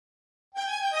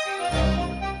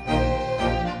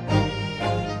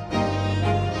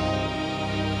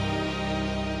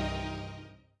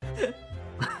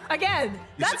Again,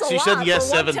 that's a she lot said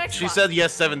yes for one text She box. said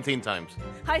yes 17 times.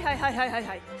 Hi. Hi.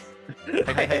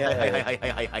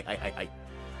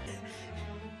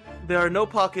 There are no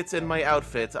pockets in my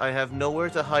outfit. I have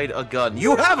nowhere to hide a gun.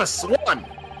 You have a swan!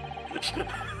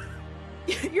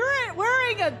 You're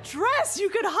wearing a dress. You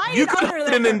could hide You it could under hide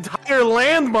there. an entire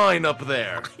landmine up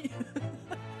there.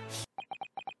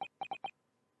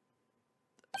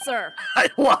 Sir. I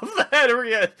love that.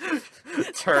 Maria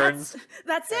turns.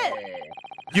 That's it.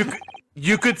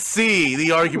 You could see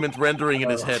the argument rendering in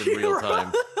his head in real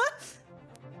time.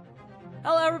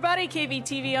 Hello everybody,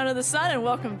 KVTV Under the Sun, and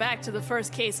welcome back to the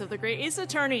first case of the Great Ace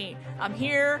Attorney. I'm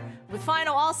here with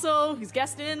Final also, who's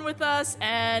guesting in with us,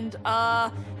 and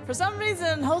for some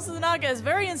reason, Hosonaga is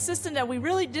very insistent that we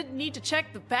really didn't need to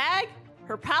check the bag,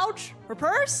 her pouch, her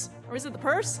purse, or is it the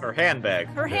purse? Her handbag.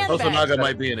 Her handbag. Hosonaga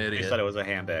might be an She idiot. said it was a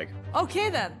handbag. Okay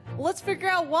then, let's figure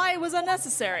out why it was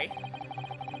unnecessary.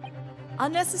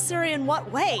 Unnecessary in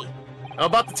what way? I'm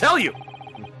about to tell you!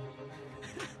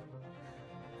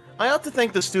 I ought to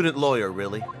thank the student lawyer,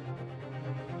 really.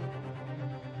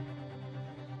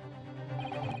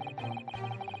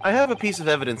 I have a piece of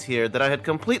evidence here that I had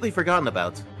completely forgotten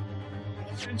about.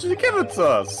 Did you give it to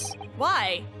us?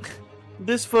 Why?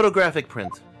 This photographic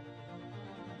print.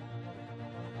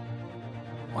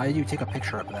 Why did you take a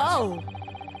picture of that?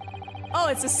 Oh,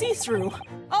 it's a see-through.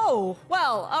 Oh,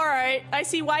 well, alright. I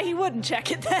see why he wouldn't check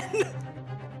it then.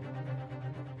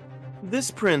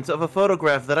 This print of a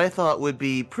photograph that I thought would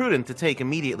be prudent to take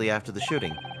immediately after the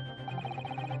shooting.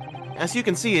 As you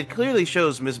can see, it clearly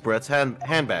shows Miss Brett's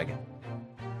handbag.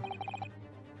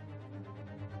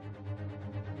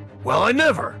 Well, I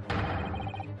never!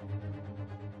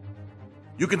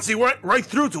 You can see right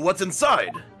through to what's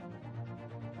inside!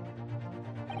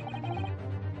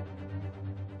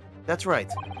 That's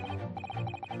right.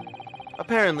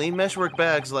 Apparently, meshwork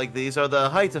bags like these are the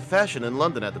height of fashion in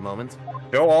London at the moment.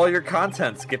 Show all your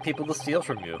contents. Get people to steal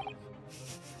from you.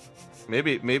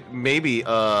 Maybe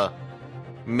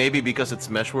because it's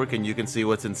meshwork and you can see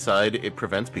what's inside, it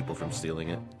prevents people from stealing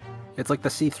it. It's like the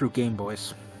see-through Game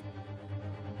Boys.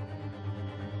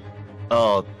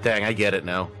 Oh, dang, I get it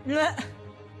now.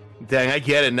 Dang, I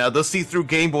get it now. Those see-through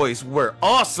Game Boys were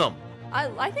awesome!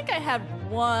 I think I had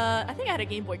one. I think I had a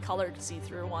Game Boy Color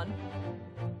see-through one.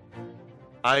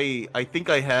 I think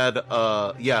I had,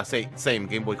 yeah, same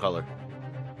Game Boy Color.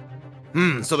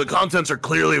 So the contents are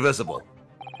clearly visible.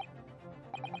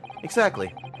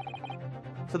 Exactly.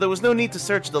 So there was no need to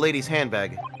search the lady's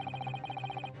handbag.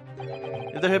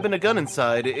 If there had been a gun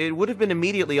inside, it would have been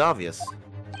immediately obvious.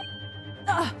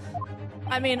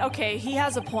 I mean, okay, he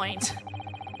has a point.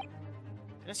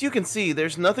 As you can see,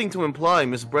 there's nothing to imply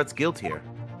Miss Brett's guilt here.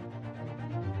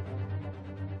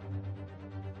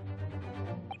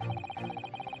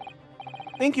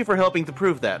 Thank you for helping to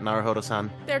prove that,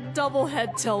 Naruhodo-san. They're double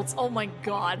head tilts. Oh my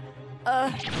god.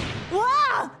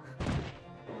 Ah!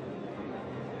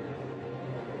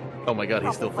 Oh my god,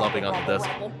 he's still flopping on the desk.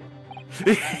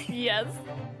 Yes.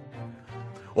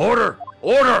 Order!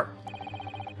 Order!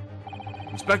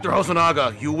 Inspector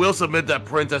Hosonaga, you will submit that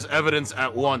print as evidence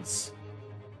at once.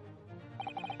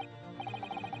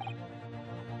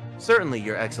 Certainly,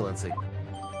 Your Excellency.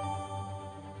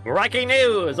 Breaking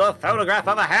news! A photograph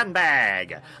of a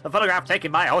handbag! The photograph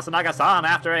taken by Hosonaga-san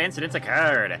after an incident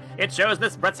occurred. It shows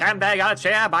Miss Brett's handbag on a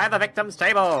chair by the victim's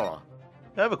table.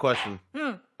 I have a question.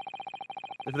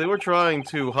 If they were trying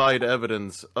to hide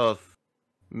evidence of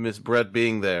Miss Brett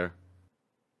being there,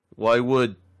 why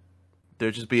would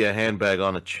there just be a handbag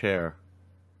on a chair?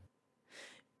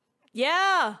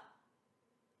 Yeah.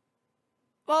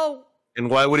 Well, And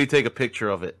why would he take a picture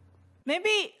of it?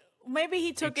 maybe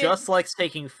he took He just likes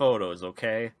taking photos,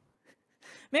 okay?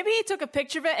 Maybe he took a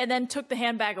picture of it and then took the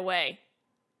handbag away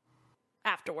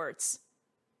afterwards.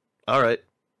 Alright.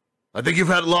 I think you've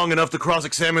had long enough to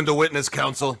cross-examine the witness,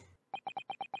 counsel.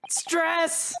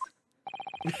 Stress!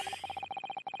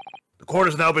 The court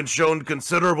has now been shown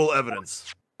considerable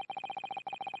evidence.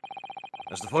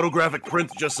 As the photographic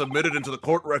print just submitted into the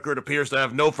court record appears to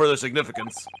have no further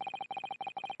significance,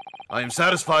 I am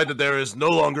satisfied that there is no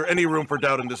longer any room for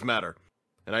doubt in this matter,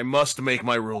 and I must make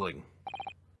my ruling.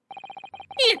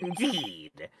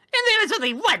 Indeed. And there is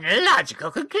only one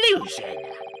logical conclusion.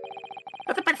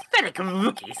 That the pathetic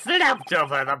rookie slouched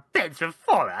over the bench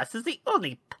before us is the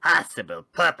only possible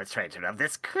perpetrator of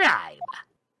this crime.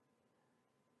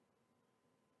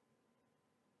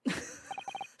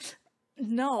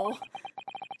 No.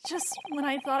 Just when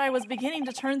I thought I was beginning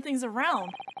to turn things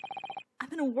around.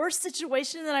 I'm in a worse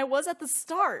situation than I was at the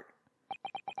start.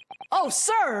 Oh,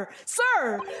 sir!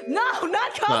 No,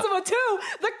 not Kazuma too!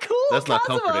 The cool That's Kazuma! not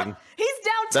comforting. He's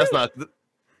down too! That's not...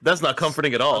 That's not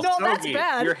comforting at all. No, that's Sogi,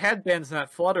 bad. Your headband's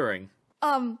not fluttering.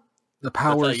 The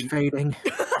power is fading.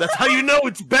 That's how you know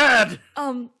it's bad!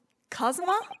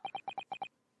 Kazuma?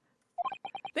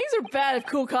 Things are bad if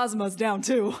Cool Kazuma's down,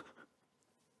 too.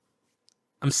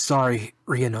 I'm sorry,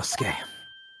 Ryunosuke.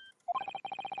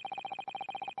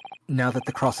 Now that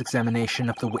the cross-examination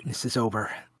of the witness is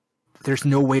over, there's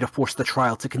no way to force the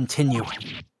trial to continue.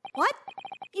 What?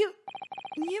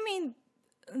 You mean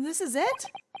this is it?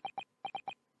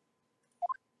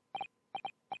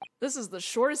 This is the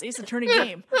shortest Ace Attorney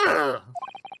game. I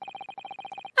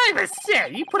must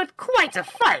say, you put up quite a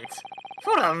fight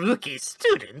for a rookie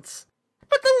student.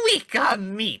 But the weak are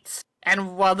meat,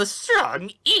 and while the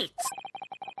strong eat.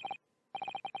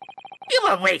 You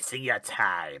were wasting your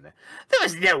time. There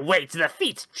was no way to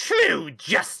defeat true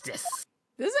justice.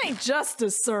 This ain't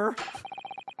justice, sir.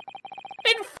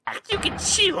 In fact, you can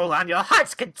chew on your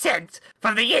heart's content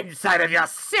from the inside of your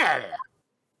cell.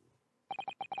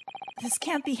 This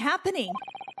can't be happening.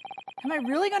 Am I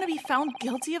really going to be found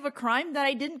guilty of a crime that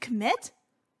I didn't commit?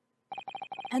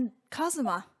 And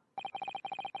Kazuma.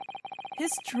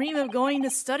 His dream of going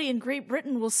to study in Great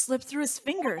Britain will slip through his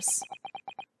fingers.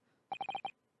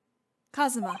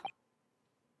 Kazuma.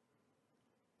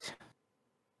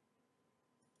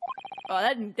 Oh,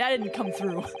 that didn't come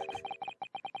through.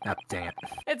 Ah, dang it.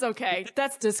 It's okay.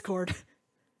 That's Discord.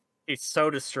 He's so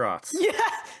distraught. Yeah.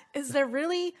 Is there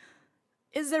really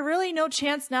no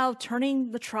chance now of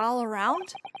turning the trial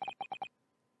around?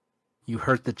 You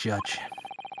heard the judge.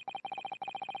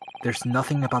 There's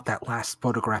nothing about that last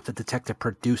photograph the detective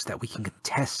produced that we can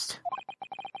contest.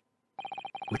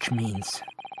 Which means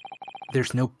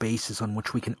there's no basis on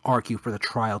which we can argue for the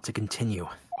trial to continue.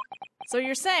 So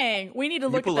you're saying we need to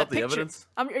look at that picture. Evidence?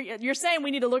 You're saying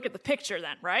we need to look at the picture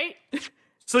then, right?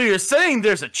 So you're saying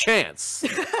there's a chance?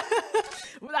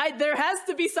 There has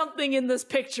to be something in this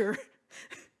picture.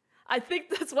 I think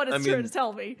that's what it's trying to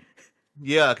tell me.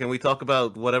 Yeah, can we talk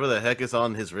about whatever the heck is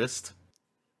on his wrist?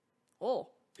 Oh.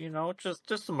 You know,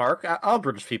 just a mark. All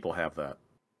British people have that.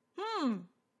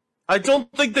 I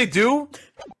don't think they do.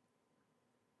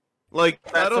 Like,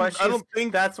 I don't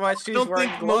think that's why she's wearing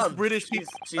gloves. Most British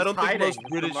people. She's I don't think most hiding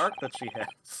British. the mark that she has.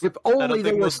 If I only don't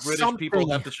there think was most British something. people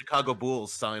have the Chicago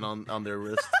Bulls sign on their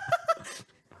wrist.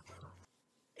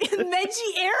 In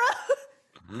Meiji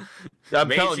era? I'm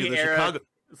telling you, the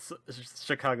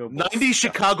Chicago Bulls. 90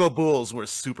 Chicago Bulls were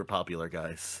super popular,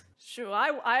 guys. Sure,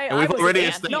 I And we've was already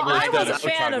a fan. No, I was a established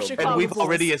fan of that- Chicago And we've Bulls.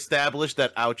 already established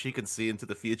that Ouchie can see into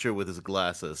the future with his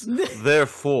glasses.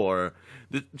 Therefore,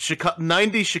 the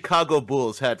 90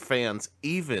 Bulls had fans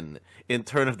even in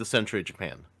turn of the century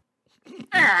Japan.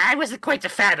 I wasn't quite a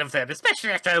fan of them, especially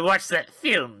after I watched that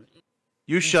film.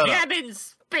 You shut up. Jam in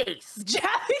Space.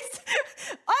 Japanese.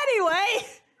 Anyway,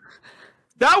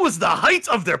 That was the height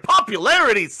of their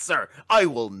popularity, sir. I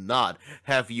will not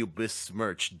have you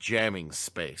besmirch jamming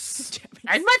space.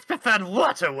 I much prefer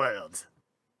Waterworld.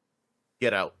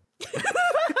 Get out.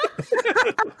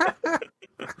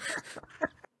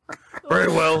 Very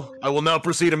well. I will now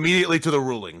proceed immediately to the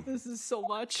ruling. this is so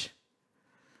much.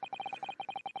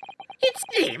 It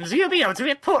seems you'll be able to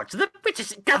report to the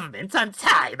British government on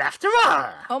time after all.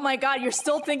 Oh my god, you're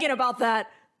still thinking about that.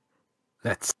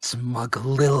 That smug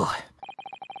Lil.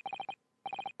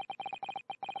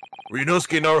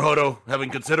 Ryunosuke Naruhodo, having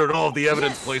considered all of the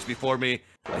evidence placed before me,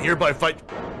 I hereby fight...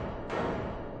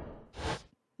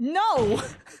 No!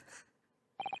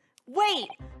 Wait!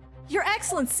 Your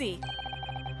Excellency!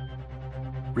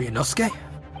 Ryunosuke?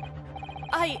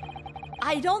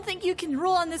 I don't think you can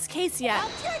rule on this case yet.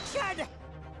 Objection!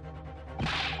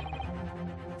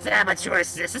 The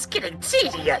amateurness is getting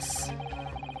tedious.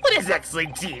 When His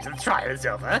Excellency deems the trial is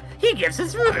over, he gives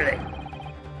his ruling.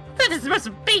 That is the most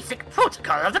basic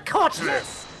protocol of the courtroom.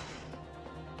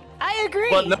 I agree!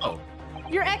 But no.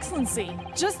 Your Excellency,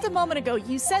 just a moment ago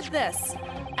you said this.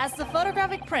 As the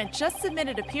photographic print just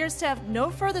submitted appears to have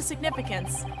no further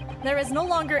significance, there is no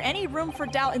longer any room for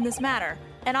doubt in this matter,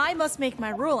 and I must make my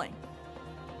ruling.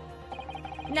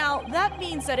 Now, that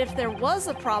means that if there was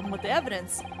a problem with the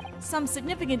evidence, some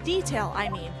significant detail, I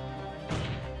mean,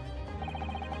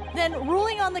 then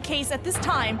ruling on the case at this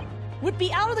time would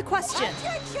be out of the question.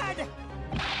 Objection!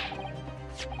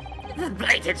 The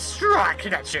blatant straw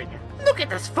connection. Look at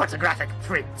this photographic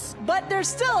print. But there's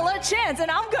still a chance, and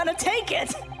I'm gonna take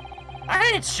it!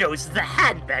 And it shows the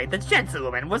handbag the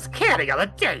gentlewoman was carrying on the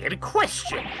day in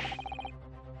question.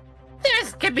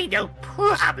 There can be no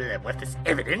problem with this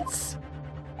evidence.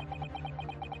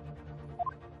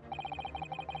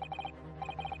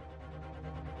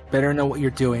 Better know what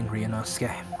you're doing,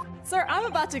 Ryunosuke. Sir, I'm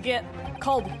about to get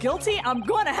called guilty. I'm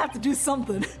gonna have to do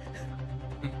something.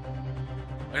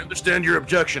 I understand your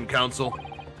objection, counsel.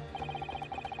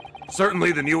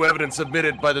 Certainly, the new evidence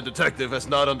submitted by the detective has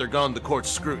not undergone the court's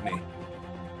scrutiny.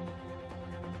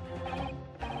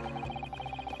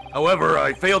 However,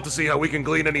 I fail to see how we can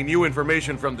glean any new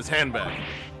information from this handbag.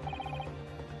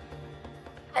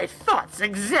 My thoughts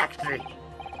exactly.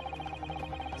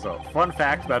 So, fun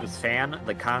fact about his fan,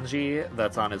 the kanji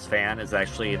that's on his fan is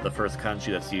actually the first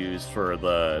kanji that's used for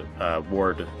the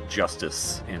word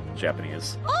justice in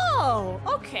Japanese. Oh,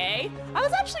 okay. I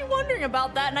was actually wondering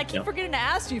about that, and I keep Yep. forgetting to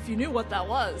ask you if you knew what that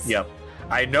was. Yep.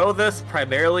 I know this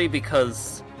primarily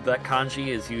because that kanji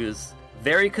is used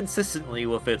very consistently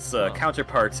with its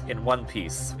counterparts in One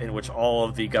Piece, in which all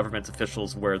of the government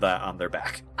officials wear that on their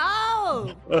back.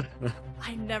 Oh!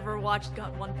 I never watched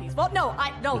One Piece. Well, no,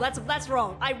 that's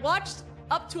wrong. I watched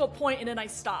up to a point and then I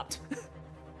stopped.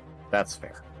 That's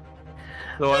fair.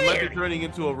 So I might be turning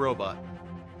into a robot.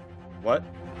 What?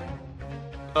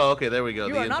 Oh, okay, there we go.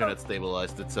 You The are not internet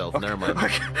stabilized itself. Never mind.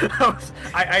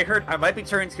 I heard I might be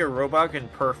turning to a robot in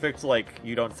perfect, like,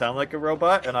 you don't sound like a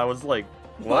robot, and I was like,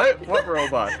 what? What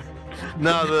robot?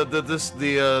 No,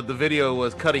 the video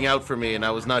was cutting out for me, and I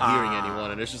was not hearing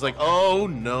anyone, and it's just like, oh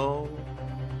no.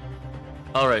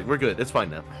 All right, we're good. It's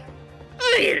fine now.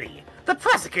 Really? The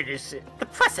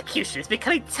prosecution is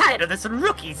becoming tired of this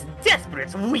rookie's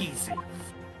desperate wheezes.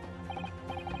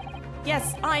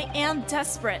 Yes, I am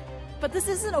desperate, but this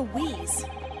isn't a wheeze.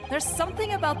 There's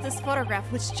something about this photograph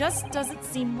which just doesn't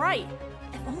seem right.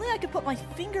 If only I could put my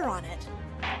finger on it.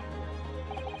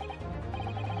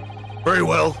 Very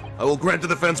well. I will grant the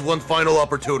defense one final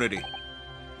opportunity.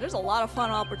 There's a lot of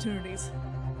fun opportunities.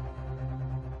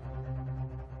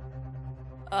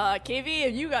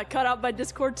 KV, you got cut out by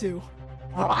Discord too.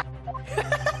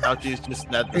 Ouchie's just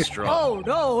not distraught. Oh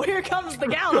no, here comes the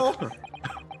gavel.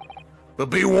 But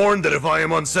be warned that if I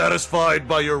am unsatisfied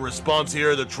by your response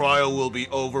here, the trial will be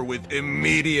over with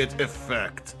immediate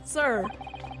effect. Sir.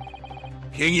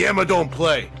 King Yama don't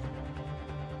play.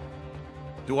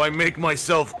 Do I make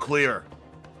myself clear?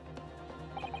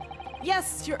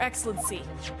 Yes, Your Excellency.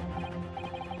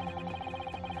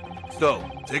 So,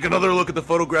 take another look at the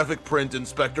photographic print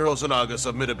Inspector Hosonaga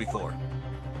submitted before.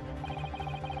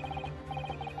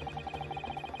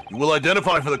 You will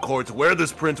identify for the court where in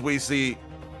this print we see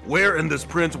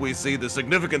the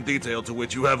significant detail to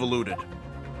which you have alluded.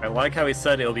 I like how he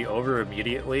said it'll be over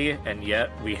immediately, and yet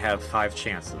we have 5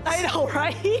 chances. I know,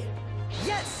 right?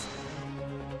 Yes!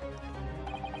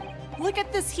 Look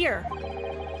at this here.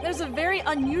 There's a very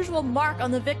unusual mark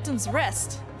on the victim's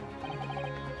wrist.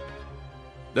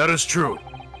 That is true.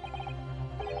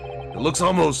 It looks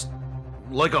almost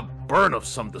like a burn of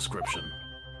some description.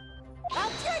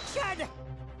 Objection!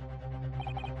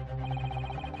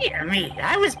 Dear me,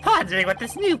 I was pondering what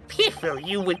this new piffle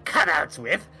you would come out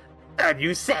with,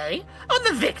 you say, on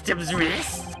the victim's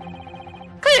wrist.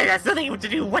 Clearly has nothing to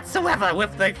do whatsoever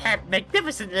with the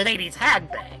magnificent lady's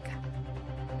handbag.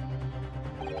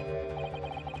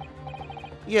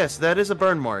 Yes, that is a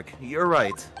burn mark. You're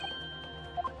right.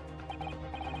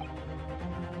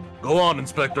 Go on,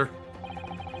 Inspector.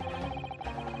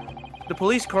 The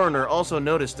police coroner also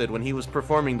noticed it when he was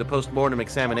performing the post-mortem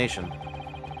examination.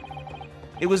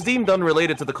 It was deemed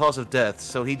unrelated to the cause of death,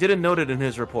 so he didn't note it in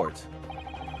his report.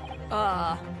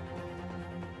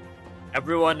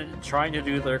 Everyone trying to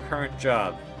do their current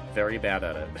job, very bad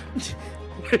at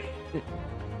it.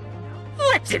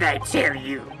 What did I tell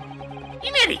you?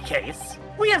 In any case,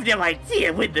 we have no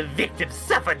idea when the victim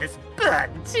suffered this burn,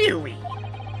 do we?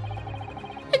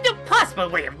 And no possible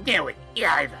way of knowing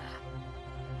either.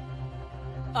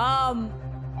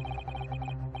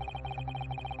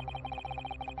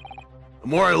 The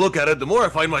more I look at it, the more I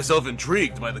find myself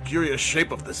intrigued by the curious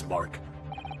shape of this mark.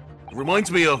 It reminds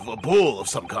me of a bull of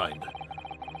some kind.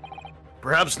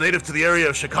 Perhaps native to the area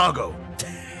of Chicago.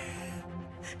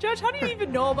 Judge, how do you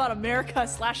even know about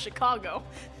America/Chicago?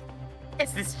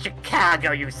 It's this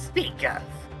Chicago you speak of.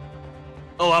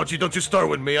 Oh, ouchie, don't you start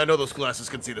with me. I know those glasses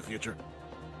can see the future.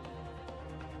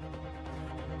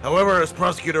 However, as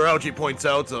Prosecutor Ouchie points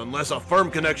out, unless a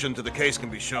firm connection to the case can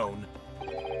be shown,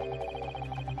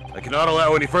 I cannot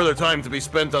allow any further time to be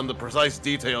spent on the precise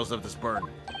details of this burn.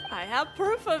 I have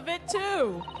proof of it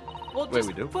too. We'll Wait, just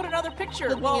we do? put another picture.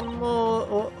 特に Well,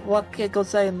 もうわけご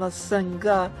ざいません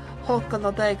が、他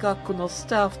の大学のス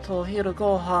タッフとお昼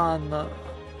ご飯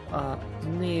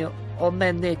にお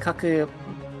目にか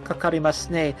かりま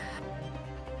すね。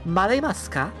待れます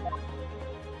か?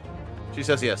 She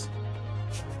says yes.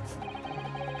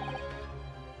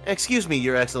 Excuse me,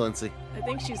 Your Excellency. I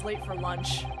think she's late for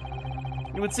lunch.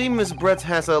 It would seem Miss Brett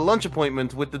has a lunch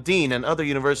appointment with the dean and other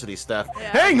university staff. Yeah.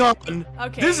 Hang on!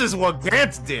 Okay. This is what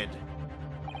Gantz did!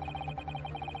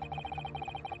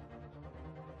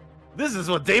 This is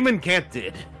what Damon Kant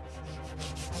did.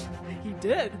 He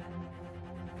did.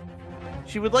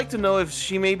 She would like to know if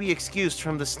she may be excused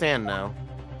from the stand now.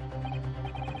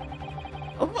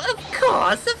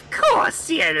 Of course,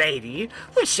 dear lady.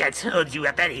 We shan't hold you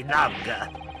up any longer.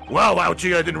 Wow,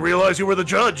 Ouchie, I didn't realize you were the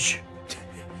judge.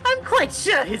 I'm quite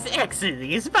sure His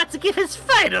Excellency is about to give his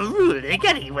final ruling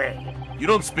anyway. You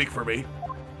don't speak for me.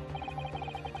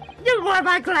 You wore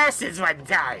my glasses one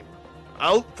time.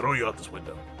 I'll throw you out this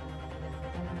window.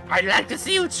 I'd like to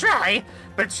see you try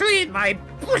between my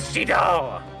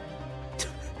Bushido.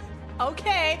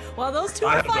 Okay, while those two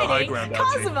I are have the high fighting, ground,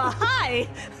 Ouchie. Kazuma, hi!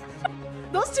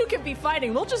 Those two can be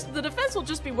fighting. The defense will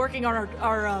just be working on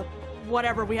our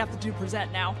whatever we have to do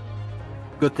present now.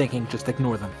 Good thinking, just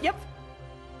ignore them. Yep.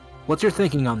 What's your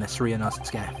thinking on this,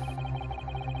 Ryunosuke?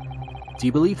 Do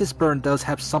you believe this burn does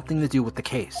have something to do with the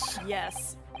case?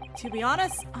 Yes. To be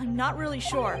honest, I'm not really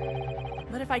sure.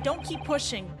 But if I don't keep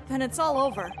pushing, then it's all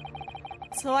over.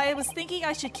 So I was thinking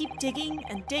I should keep digging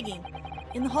and digging,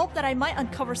 in the hope that I might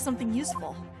uncover something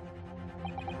useful.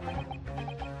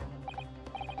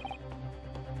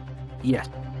 Yes,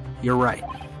 you're right.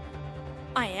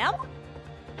 I am?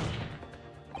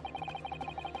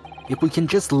 If we can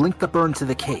just link the burn to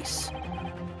the case,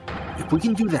 if we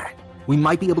can do that, we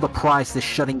might be able to prise this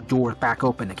shutting door back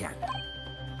open again.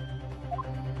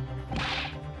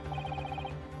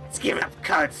 Let's give it up,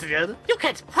 Constable. You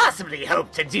can't possibly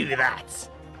hope to do that.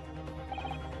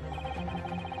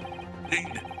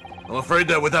 Indeed. I'm afraid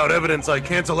that without evidence, I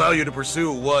can't allow you to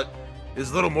pursue what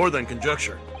is little more than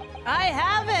conjecture. I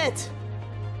have it!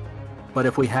 But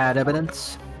if we had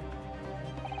evidence...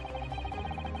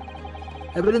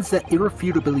 evidence that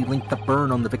irrefutably linked the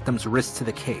burn on the victim's wrist to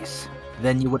the case,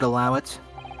 then you would allow it?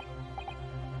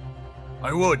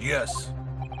 I would, yes.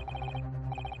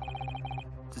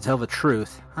 To tell the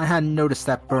truth, I hadn't noticed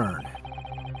that burn.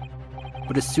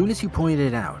 But as soon as you pointed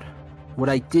it out, what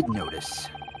I did notice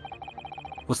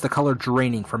was the color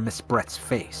draining from Miss Brett's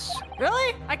face.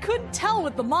 Really? I couldn't tell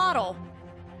with the model.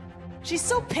 She's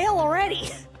so pale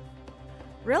already.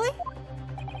 Really?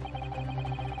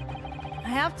 I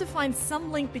have to find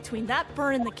some link between that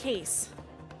burn and the case.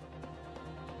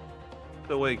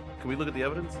 So wait, can we look at the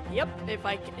evidence? Yep,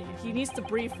 if he needs to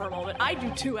breathe for a moment. I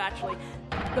do too, actually.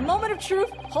 The moment of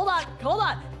truth. Hold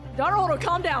on. Naruto,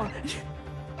 calm down.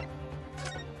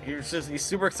 He's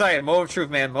super excited. Moment of truth,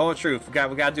 man. Moment of truth. We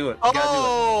gotta do it.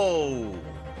 Oh!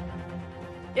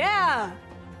 Yeah.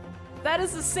 That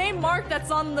is the same mark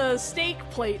that's on the steak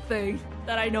plate thing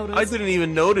that I noticed. I didn't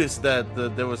even notice that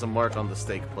there was a mark on the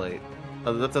steak plate.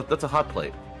 That's a hot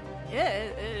plate. Yeah,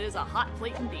 it is a hot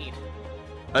plate indeed.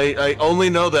 I only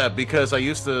know that because I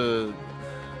used to.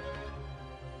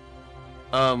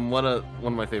 One of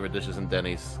my favorite dishes in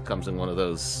Denny's comes in one of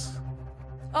those.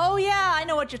 Oh yeah, I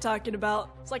know what you're talking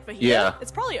about. It's like fajita. Yeah.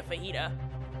 It's probably a fajita.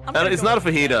 It's not a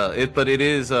fajita. But it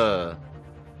is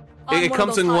It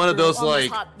comes in one of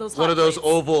those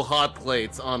oval hot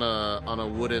plates on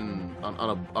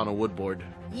a wood board.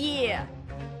 Yeah.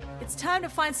 It's time to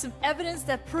find some evidence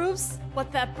that proves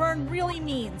what that burn really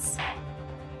means.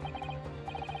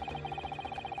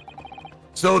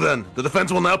 So then, the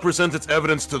defense will now present its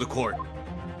evidence to the court.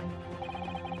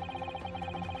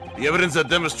 The evidence that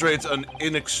demonstrates an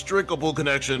inextricable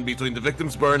connection between the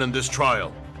victim's burn and this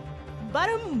trial.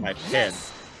 My pen.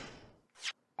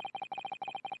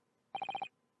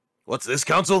 What's this,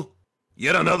 counsel?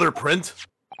 Yet another print?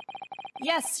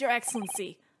 Yes, Your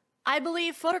Excellency. I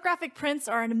believe photographic prints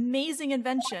are an amazing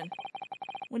invention.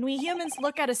 When we humans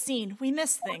look at a scene, we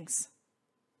miss things.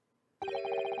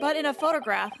 But in a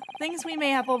photograph, things we may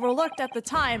have overlooked at the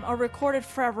time are recorded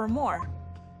forevermore.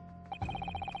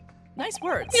 Nice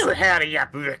words. You hurry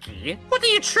up, rookie. What are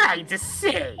you trying to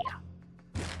say?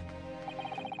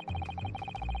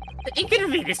 The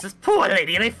inconvenience this poor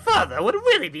lady and her father would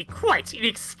really be quite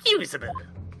inexcusable.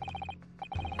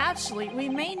 Actually, we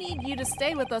may need you to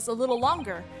stay with us a little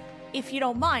longer, if you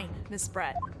don't mind, Miss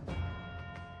Brett.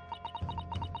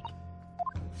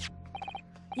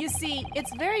 You see,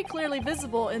 it's very clearly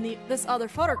visible in this other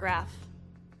photograph.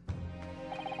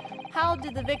 How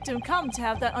did the victim come to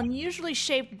have that unusually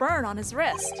shaped burn on his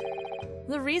wrist?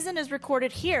 The reason is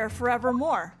recorded here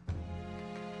forevermore.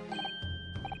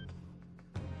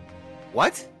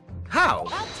 What? How?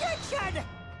 Objection!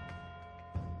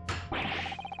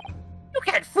 You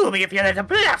can't fool me if you're into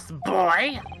bluffs,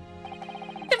 boy!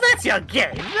 If that's your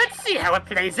game, let's see how it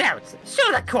plays out.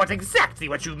 Show the court exactly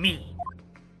what you mean.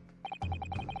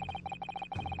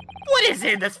 What is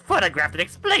in this photograph that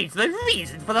explains the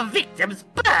reason for the victim's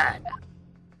burn?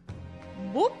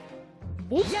 Whoop.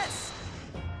 Whoop. Yes.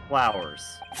 Flowers.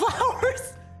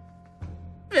 Flowers?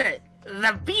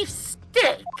 The beef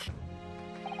steak!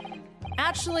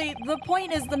 Actually, the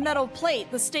point is the metal plate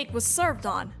the steak was served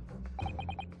on.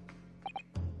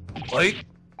 Plate?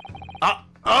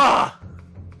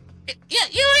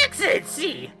 Your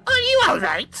Excellency! Are you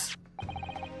alright?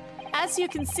 As you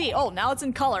can see, oh, now it's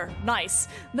in color. Nice.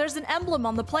 There's an emblem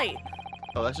on the plate.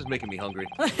 Oh, that's just making me hungry.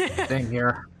 Same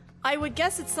here. I would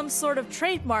guess it's some sort of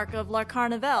trademark of La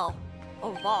Carnival.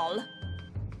 Oval.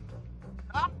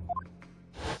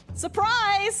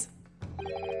 Surprise!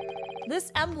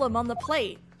 This emblem on the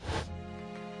plate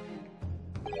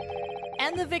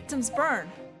and the victim's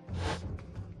burn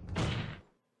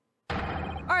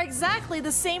are exactly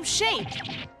the same shape.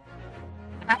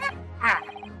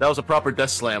 That was a proper death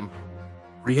slam.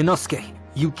 Ryunosuke,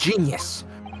 you genius!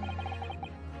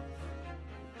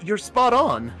 You're spot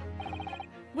on.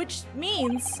 Which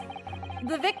means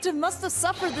the victim must have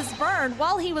suffered this burn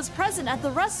while he was present at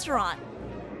the restaurant.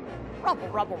 Rubble,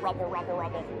 rubble, rubble, rubble,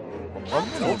 rubble.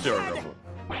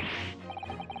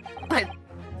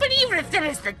 But even if that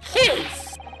is the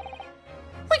case,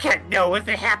 we can't know if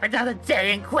it happened on the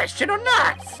day in question or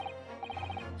not.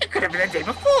 It could have been the day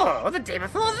before, or the day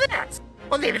before that,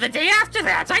 or maybe the day after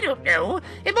that, I don't know.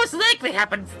 It most likely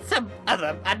happened some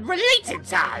other unrelated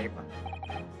time.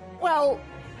 Well,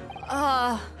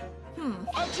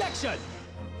 Objection!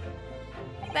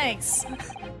 Thanks.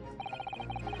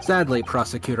 Sadly,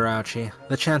 Prosecutor Ouchie,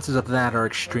 the chances of that are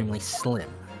extremely slim.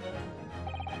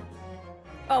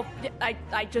 Oh,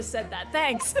 I just said that.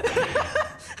 Thanks.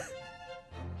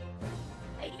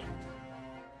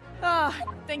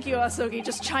 Thank you, Asogi,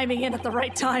 just chiming in at the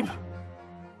right time.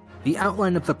 The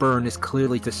outline of the burn is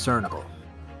clearly discernible.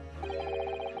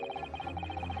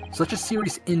 Such a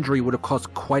serious injury would have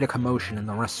caused quite a commotion in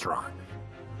the restaurant.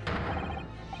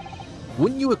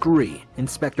 Wouldn't you agree,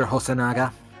 Inspector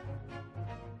Hosonaga?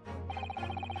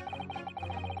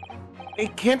 I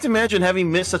can't imagine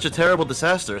having missed such a terrible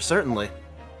disaster, certainly.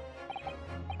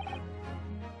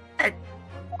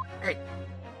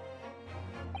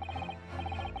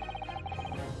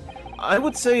 I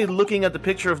would say, looking at the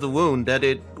picture of the wound, that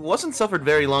it wasn't suffered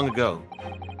very long ago.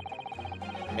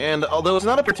 And although it's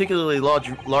not a particularly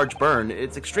large burn,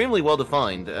 it's extremely well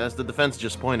defined, as the defense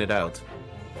just pointed out.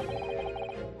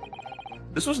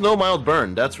 This was no mild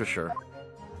burn, that's for sure.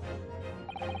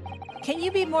 Can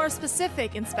you be more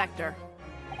specific, Inspector?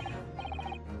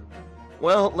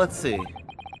 Well, let's see.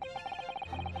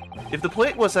 If the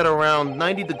plate was at around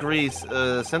 90 degrees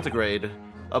centigrade,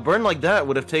 a burn like that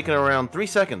would have taken around 3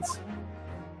 seconds.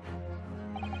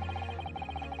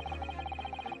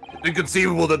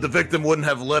 Inconceivable that the victim wouldn't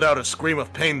have let out a scream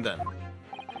of pain then.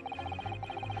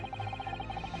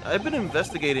 I've been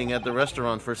investigating at the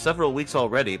restaurant for several weeks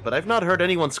already, but I've not heard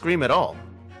anyone scream at all.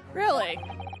 Really?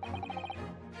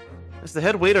 As the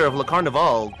head waiter of Le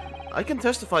Carnival, I can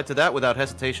testify to that without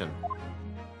hesitation.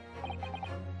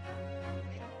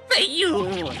 But you're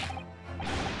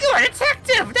a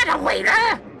detective, not a waiter!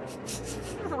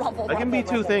 I can be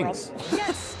two things.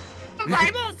 Yes!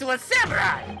 I'm also a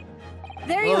samurai!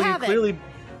 There you have it.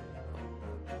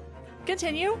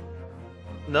 Continue.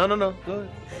 No, go ahead.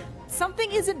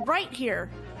 Something isn't right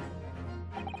here.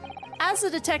 As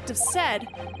the detective said,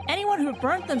 anyone who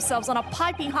burnt themselves on a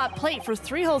piping hot plate for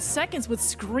 3 whole seconds would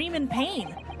scream in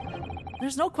pain.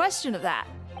 There's no question of that.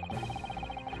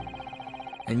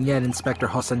 And yet Inspector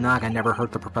Hosonaga never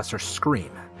heard the professor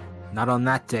scream. Not on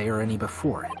that day or any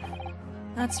before it.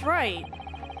 That's right.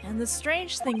 And the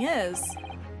strange thing is,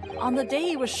 on the day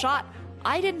he was shot,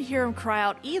 I didn't hear him cry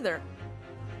out either.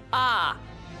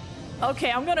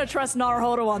 Okay, I'm gonna trust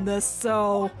Naruhodo on this,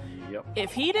 so... Yep.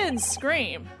 If he didn't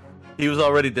scream... He was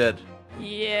already dead.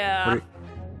 Yeah...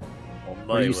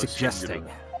 What are you suggesting?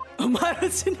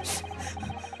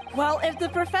 Well, if the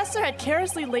professor had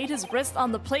carelessly laid his wrist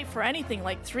on the plate for anything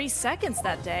like 3 seconds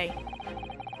that day...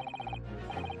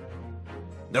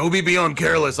 That would be beyond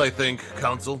careless, I think,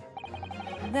 Counsel.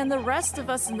 Then the rest of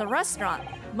us in the restaurant,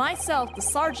 myself, the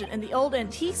sergeant, and the old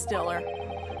antique dealer,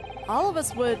 all of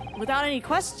us would, without any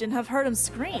question, have heard him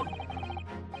scream.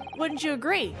 Wouldn't you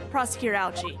agree, Prosecutor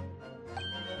Ouchie?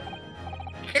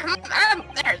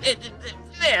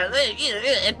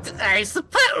 I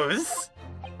suppose.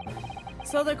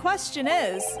 So the question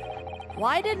is,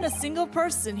 why didn't a single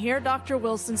person hear Dr.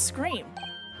 Wilson scream?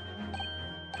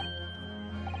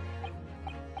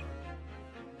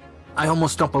 I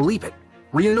almost don't believe it.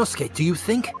 Ryunosuke, do you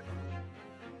think?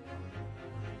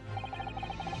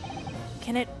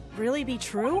 Can it really be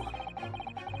true?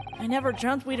 I never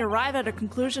dreamt we'd arrive at a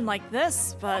conclusion like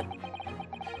this, but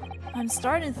I'm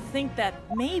starting to think that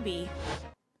maybe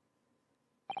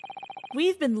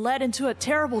we've been led into a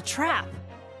terrible trap.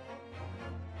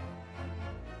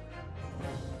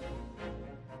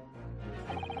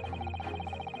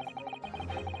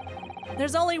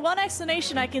 There's only one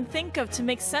explanation I can think of to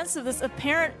make sense of this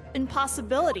apparent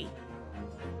impossibility.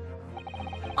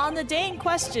 On the day in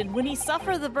question, when he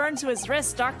suffered the burn to his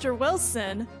wrist, Dr.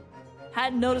 Wilson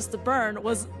hadn't noticed the burn,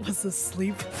 was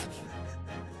asleep.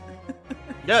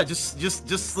 Yeah, just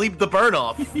sleep the burn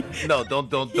off. No, don't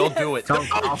do it.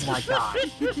 Oh my god.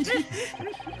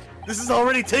 This is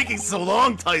already taking so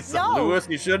long, Taisa. No. Lewis,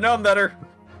 you should have known better.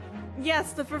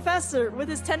 Yes, the professor, with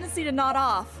his tendency to nod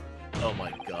off, Oh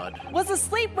my god. was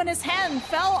asleep when his hand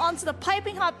fell onto the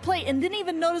piping hot plate and didn't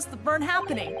even notice the burn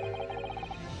happening.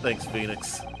 Thanks,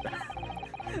 Phoenix.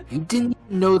 You didn't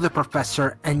even know the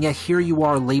professor, and yet here you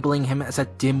are labeling him as a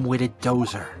dim-witted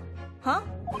dozer. Huh?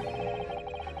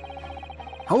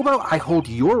 How about I hold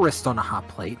your wrist on a hot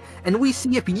plate, and we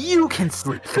see if you can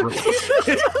sleep through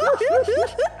it?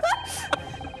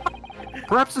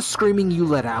 Perhaps the screaming you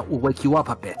let out will wake you up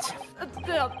a bit.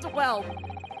 Well,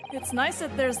 it's nice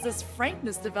that there's this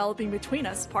frankness developing between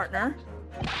us, partner.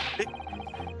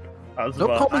 Don't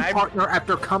call me partner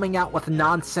after coming out with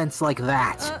nonsense like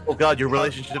that. Oh god, your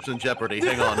relationship's in jeopardy.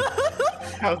 Hang on.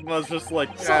 Cosmo's just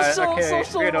like, So-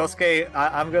 Renosuke,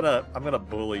 I'm gonna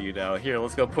bully you now. Here,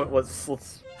 let's go let's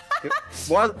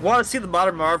want to see the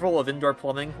modern marvel of indoor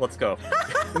plumbing? Let's go.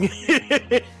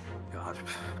 God.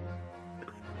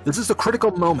 This is a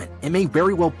critical moment. It may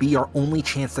very well be our only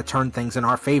chance to turn things in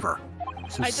our favor.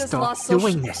 So I just stop lost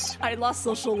doing this. I lost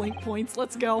social link points.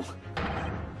 Let's go.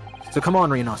 So come on,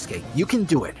 Ryunosuke. You can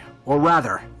do it. Or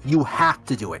rather, you have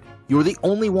to do it. You're the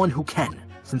only one who can,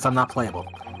 since I'm not playable.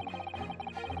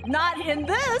 Not in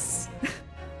this!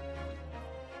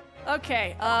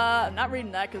 Okay, I'm not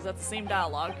reading that because that's the same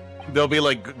dialogue. There'll be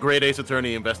like Great Ace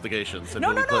Attorney investigations. And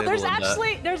No, you'll be playable there's in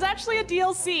that. actually a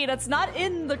DLC that's not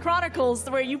in the Chronicles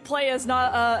where you play as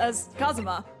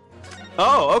Kazuma.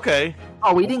 Oh, okay.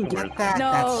 Oh, we didn't get that?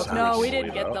 No, That no, sucks. we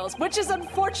didn't get those, which is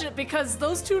unfortunate because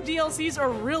those two DLCs are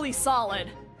really solid.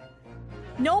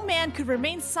 No man could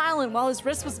remain silent while his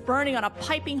wrist was burning on a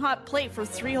piping hot plate for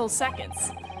 3 whole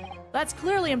seconds. That's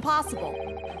clearly impossible.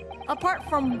 Apart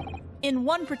from in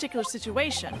one particular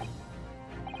situation.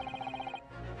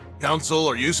 Counsel,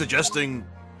 are you suggesting...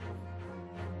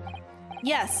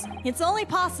 Yes, it's only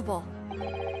possible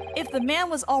if the man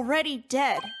was already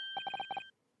dead.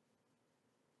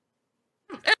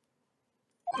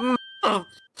 Oh,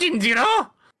 Shinjiro?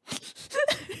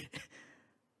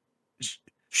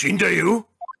 Shindeyu?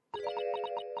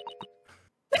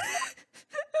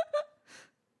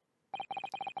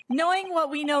 Knowing what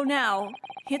we know now,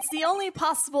 it's the only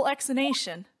possible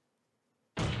explanation.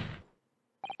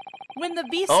 When the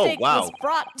beefsteak wow. was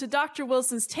brought to Dr.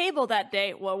 Wilson's table that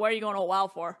day, well, what are you going to wow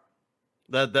for?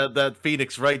 That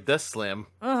Phoenix Wright death slam.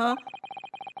 Uh-huh.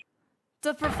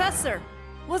 The professor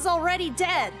was already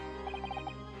dead.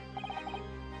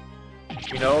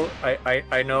 You know,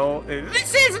 I know.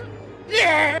 This is...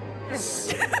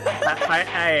 Yes!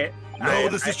 No,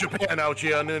 this is Japan,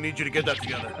 Ouchie. I need you to get that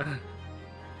together.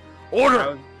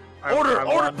 Order!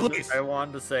 Order, please! I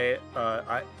wanted to say,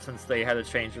 since they had to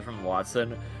change it from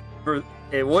Watson,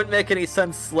 it wouldn't make any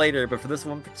sense later, but for this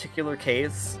one particular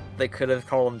case, they could have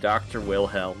called him Dr.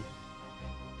 Wilhelm.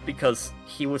 Because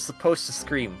he was supposed to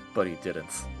scream, but he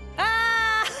didn't.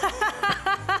 Ah!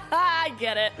 I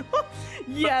get it.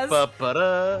 Yes.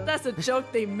 Ba-ba-da. That's a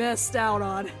joke they missed out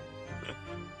on.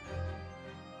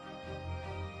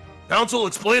 Counsel,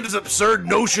 explain this absurd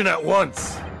notion at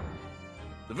once.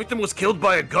 The victim was killed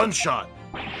by a gunshot.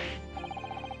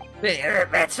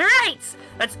 That's right!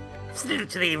 That's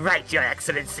absolutely right, Your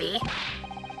Excellency.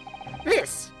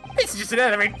 This is just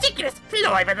another ridiculous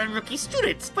ploy by the rookie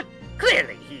students, but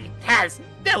clearly he has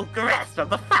no grasp of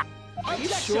the fact. Are you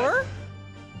sure?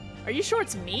 Are you sure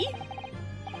it's me?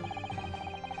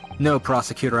 No,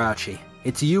 Prosecutor Ouchie.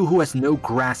 It's you who has no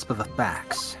grasp of the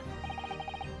facts.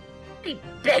 I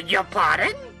beg your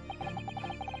pardon?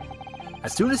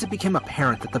 As soon as it became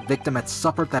apparent that the victim had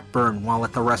suffered that burn while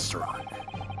at the restaurant,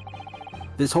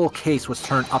 this whole case was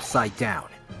turned upside down.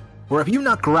 Or have you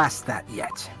not grasped that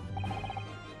yet?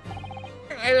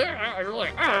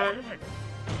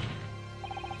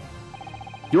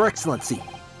 Your Excellency,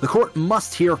 the court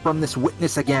must hear from this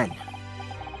witness again.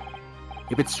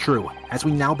 If it's true, as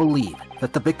we now believe,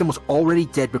 that the victim was already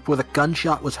dead before the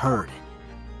gunshot was heard,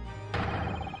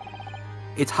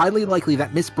 it's highly likely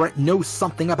that Miss Brett knows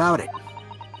something about it.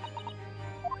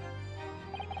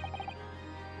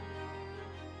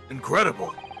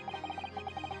 Incredible.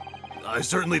 I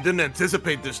certainly didn't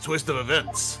anticipate this twist of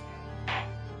events.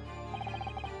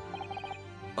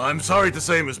 I'm sorry to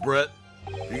say, Miss Brett,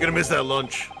 you're gonna miss that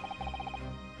lunch.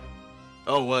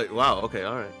 Oh, wait, wow, okay,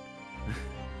 alright.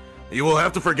 You will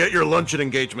have to forget your luncheon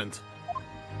engagement.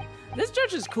 This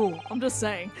judge is cool. I'm just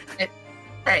saying.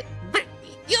 But,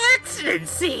 Your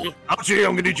Excellency! Ouchie,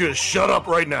 I'm gonna need you to shut up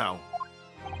right now.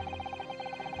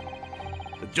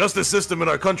 The justice system in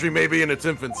our country may be in its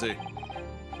infancy.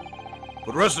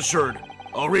 But rest assured,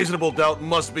 all reasonable doubt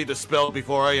must be dispelled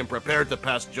before I am prepared to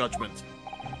pass judgment.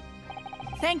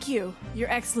 Thank you, Your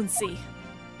Excellency.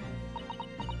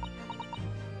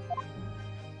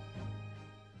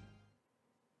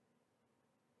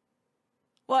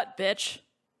 What, bitch?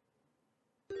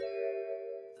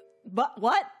 But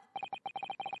what?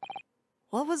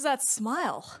 What was that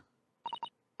smile?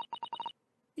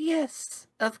 Yes,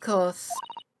 of course.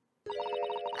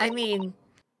 I mean,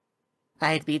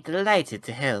 I'd be delighted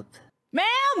to help.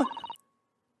 Ma'am!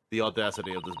 The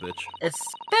audacity of this bitch.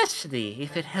 Especially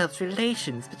if it helps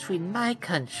relations between my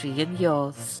country and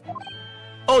yours.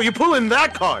 Oh, you pulling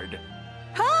that card?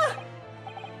 Huh?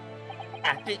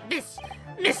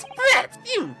 Miss Brett,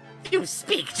 you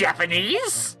speak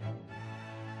Japanese?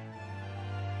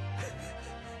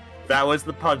 That was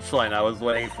the punchline I was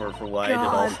waiting for why I did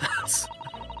all that.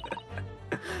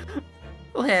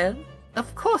 Well,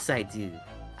 of course I do.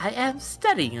 I am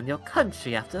studying in your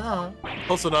country after all.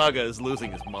 Hosonaga is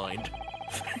losing his mind.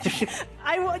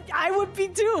 I would be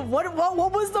too. What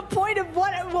was the point of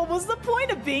what was the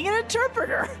point of being an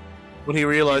interpreter? When he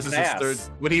realizes Giant he's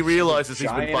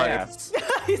been fired. ass.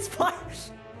 He's fired.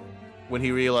 When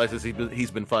he realizes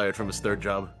he's been fired from his third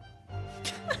job.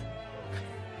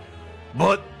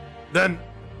 But then,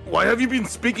 why have you been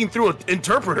speaking through an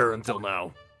interpreter until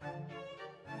now?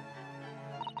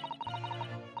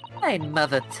 My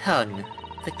mother tongue,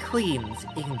 the Queen's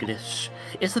English,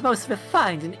 is the most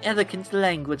refined and elegant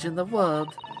language in the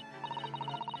world.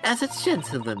 As a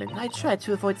gentlewoman, I try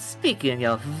to avoid speaking in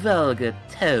your vulgar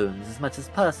tones as much as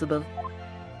possible.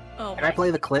 Oh, Can I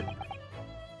play the clip?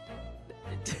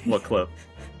 What clip?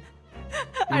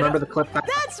 Remember the clip?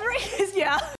 That's right.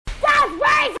 Yeah.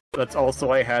 That's also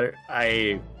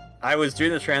I was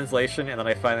doing the translation and then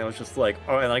I finally was just like,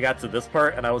 oh, and I got to this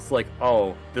part and I was like,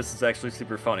 oh, this is actually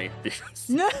super funny.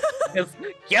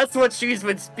 Guess what she's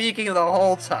been speaking the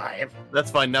whole time? That's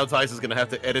fine. Now Taisa's gonna have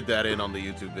to edit that in on the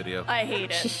YouTube video. I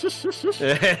hate it.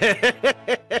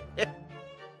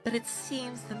 But it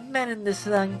seems the men in this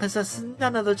land possess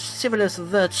none of the chivalrous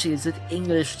virtues of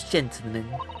English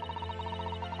gentlemen.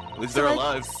 At least they're I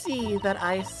alive. see that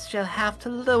I shall have to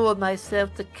lower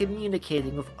myself to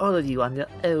communicating with all of you on your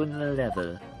own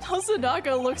level.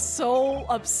 Hosonaga looks so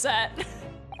upset.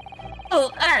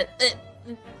 Well,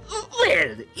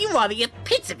 you are the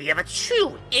epitome of a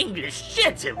true English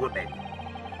gentlewoman.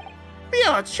 We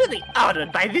are truly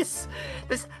honored by this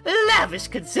lavish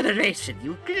consideration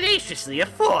you graciously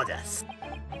afford us.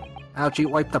 Ouchie,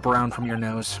 wipe the brown from your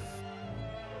nose.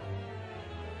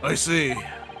 I see.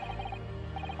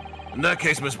 In that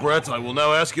case, Miss Brett, I will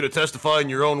now ask you to testify in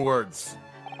your own words.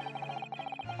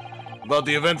 About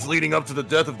the events leading up to the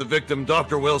death of the victim,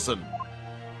 Dr. Wilson.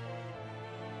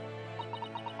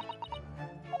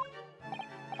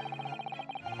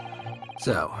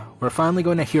 So, we're finally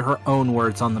going to hear her own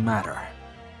words on the matter.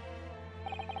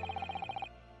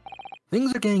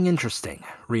 Things are getting interesting,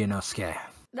 Ryunosuke.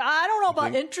 I don't know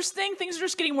about interesting. Things are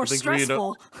just getting more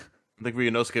stressful. I think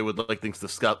Ryunosuke would like things to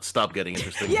stop getting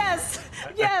interesting. Yes,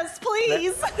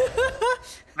 please.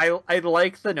 I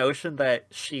like the notion that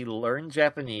she learned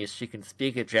Japanese, she can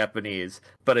speak it Japanese,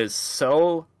 but is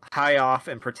so high off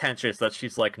and pretentious that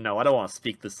she's like, no, I don't want to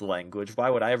speak this language. Why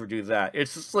would I ever do that?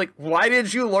 It's just like, why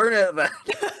did you learn it then?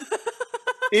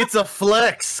 It's a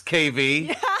flex, KV.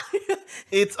 Yeah.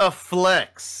 It's a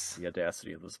flex. The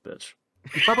audacity of this bitch.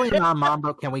 She's probably not mom,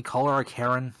 but can we call her a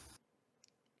Karen?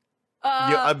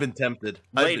 Yeah, I've been tempted.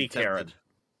 Lady Karen.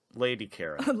 Lady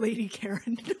Karen. Lady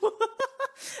Karen.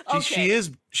 She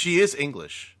is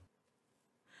English.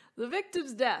 The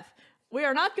victim's death. We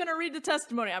are not going to read the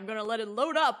testimony. I'm going to let it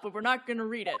load up, but we're not going to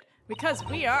read it. Because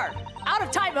we are out of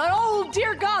time. Oh,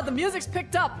 dear God, the music's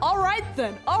picked up. All right,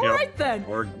 then. All right, then.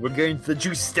 We're getting to the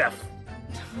juice stuff.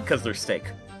 Because they're steak.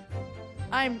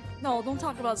 No, don't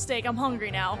talk about steak. I'm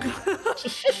hungry now.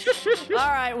 All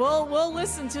right, we'll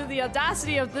listen to the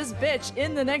audacity of this bitch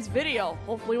in the next video.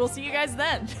 Hopefully we'll see you guys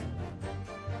then.